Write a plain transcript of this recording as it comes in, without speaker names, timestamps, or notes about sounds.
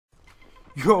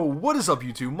Yo, what is up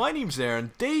YouTube? My name's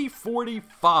Aaron, day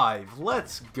 45,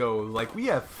 let's go. Like, we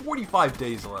have 45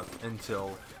 days left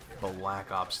until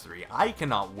Black Ops 3. I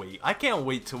cannot wait. I can't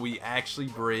wait till we actually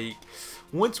break,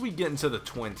 once we get into the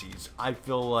 20s, I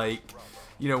feel like,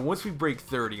 you know, once we break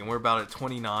 30 and we're about at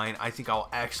 29, I think I'll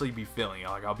actually be feeling it.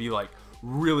 Like, I'll be like,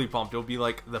 really pumped. It'll be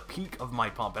like the peak of my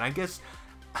pump, and I guess,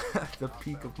 the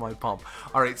peak of my pump.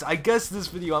 Alright, so I guess this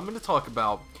video, I'm going to talk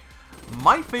about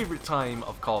my favorite time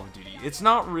of Call of Duty. It's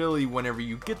not really whenever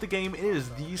you get the game, it is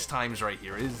these times right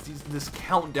here. It is this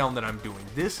countdown that I'm doing.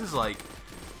 This is like,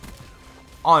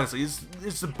 honestly,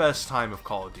 it's the best time of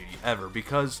Call of Duty ever,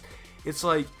 because it's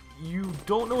like, you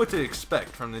don't know what to expect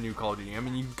from the new Call of Duty. I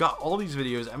mean, you've got all these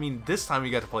videos. I mean, this time we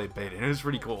got to play beta, and it was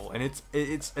pretty cool, and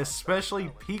it's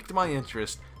especially piqued my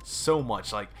interest so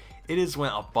much. Like, it has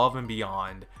went above and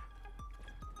beyond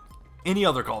any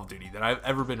other Call of Duty that I've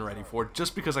ever been ready for,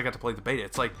 just because I got to play the beta.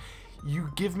 It's like,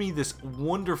 you give me this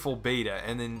wonderful beta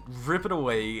and then rip it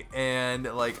away, and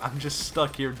like, I'm just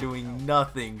stuck here doing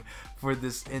nothing for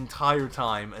this entire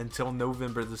time until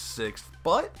November the 6th.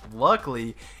 But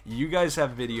luckily, you guys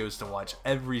have videos to watch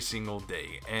every single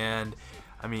day, and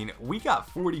I mean, we got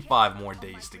 45 more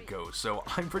days to go, so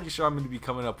I'm pretty sure I'm going to be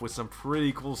coming up with some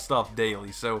pretty cool stuff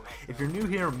daily. So if you're new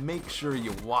here, make sure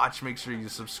you watch, make sure you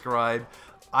subscribe.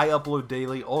 I upload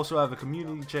daily. Also have a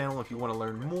community channel if you want to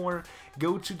learn more.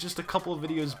 Go to just a couple of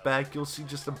videos back, you'll see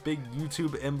just a big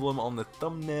YouTube emblem on the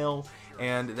thumbnail,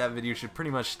 and that video should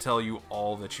pretty much tell you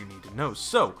all that you need to know.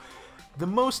 So, the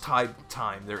most hype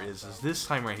time there is this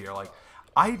time right here. Like,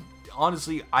 I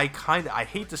honestly, I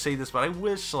hate to say this, but I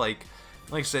wish, like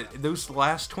I said, those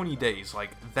last 20 days,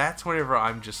 like, that's whenever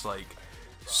I'm just, like,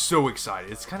 so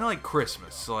excited. It's kind of like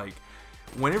Christmas. Like,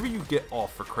 whenever you get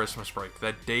off for Christmas break,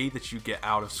 that day that you get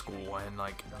out of school and,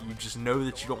 like, you just know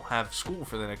that you don't have school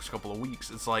for the next couple of weeks,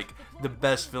 it's, like, the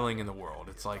best feeling in the world.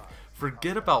 It's, like,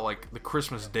 forget about, like, the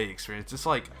Christmas Day experience. It's,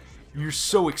 like, you're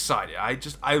so excited.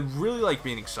 I really like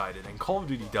being excited, and Call of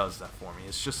Duty does that for me.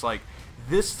 It's just, like,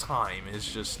 this time is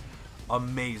just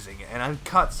amazing, and I've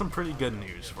got some pretty good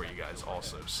news for you guys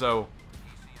also. So,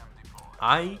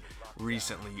 I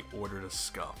recently ordered a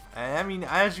Scuf. I mean,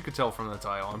 as you could tell from the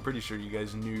title, I'm pretty sure you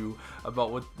guys knew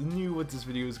what this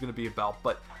video is going to be about,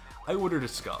 but I ordered a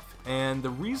Scuf, and the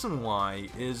reason why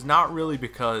is not really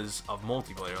because of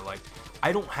multiplayer. Like,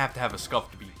 I don't have to have a Scuf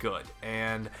to be good,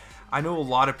 and I know a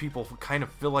lot of people kind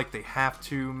of feel like they have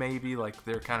to, maybe, like,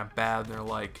 they're kind of bad, they're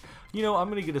like, you know, I'm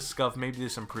gonna get a Scuf, maybe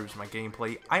this improves my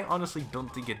gameplay. I honestly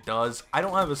don't think it does. I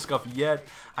don't have a Scuf yet.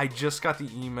 I just got the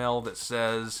email that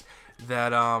says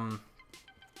that,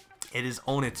 it is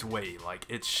on its way, like,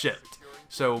 it's shipped.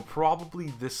 So,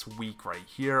 probably this week right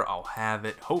here, I'll have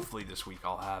it. Hopefully this week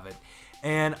I'll have it.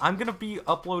 And I'm going to be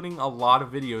uploading a lot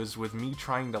of videos with me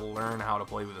trying to learn how to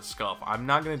play with a Scuf. I'm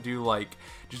not going to do, like,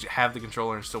 just have the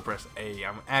controller and still press A.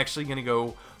 I'm actually going to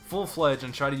go full-fledged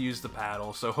and try to use the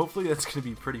paddle. So, hopefully that's going to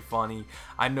be pretty funny.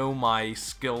 I know my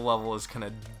skill level is going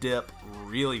to dip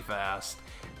really fast.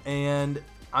 And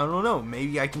I don't know,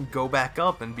 maybe I can go back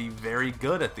up and be very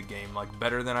good at the game, like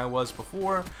better than I was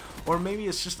before, or maybe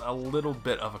it's just a little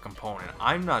bit of a component.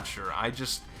 I'm not sure.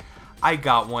 I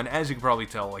got one, as you can probably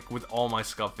tell, like with all my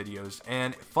Scuf videos,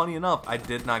 and funny enough, I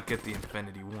did not get the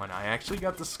Infinity one. I actually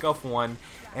got the Scuf one,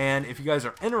 and if you guys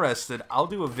are interested, I'll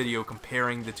do a video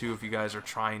comparing the two if you guys are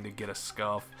trying to get a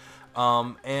Scuf.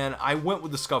 And I went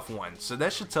with the Scuf one, so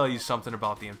that should tell you something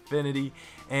about the Infinity.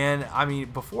 And I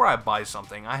mean, before I buy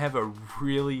something, I have a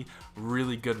really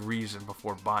good reason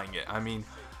before buying it. I mean,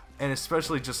 and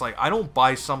especially just like, I don't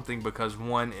buy something because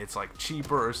one, it's like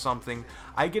cheaper or something.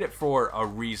 I get it for a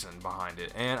reason behind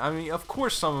it. And I mean, of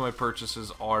course some of my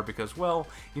purchases are because, well,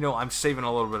 you know, I'm saving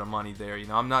a little bit of money there. You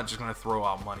know, I'm not just going to throw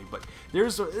out money, but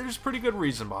there's pretty good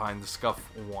reason behind the Scuf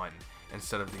one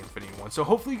instead of the Infinity one. So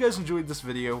hopefully you guys enjoyed this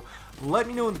video. Let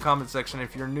me know in the comment section.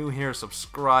 If you're new here,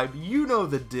 subscribe. You know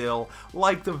the deal.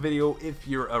 Like the video if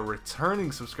you're a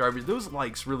returning subscriber. Those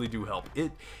likes really do help.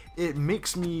 It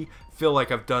makes me feel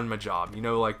like I've done my job. You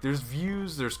know, like, there's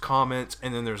views, there's comments,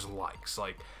 and then there's likes.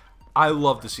 Like, I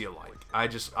love to see a like.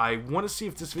 I want to see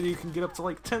if this video can get up to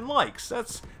like 10 likes.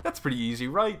 That's pretty easy,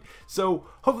 right? So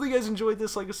hopefully you guys enjoyed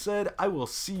this. Like I said, I will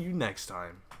see you next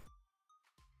time.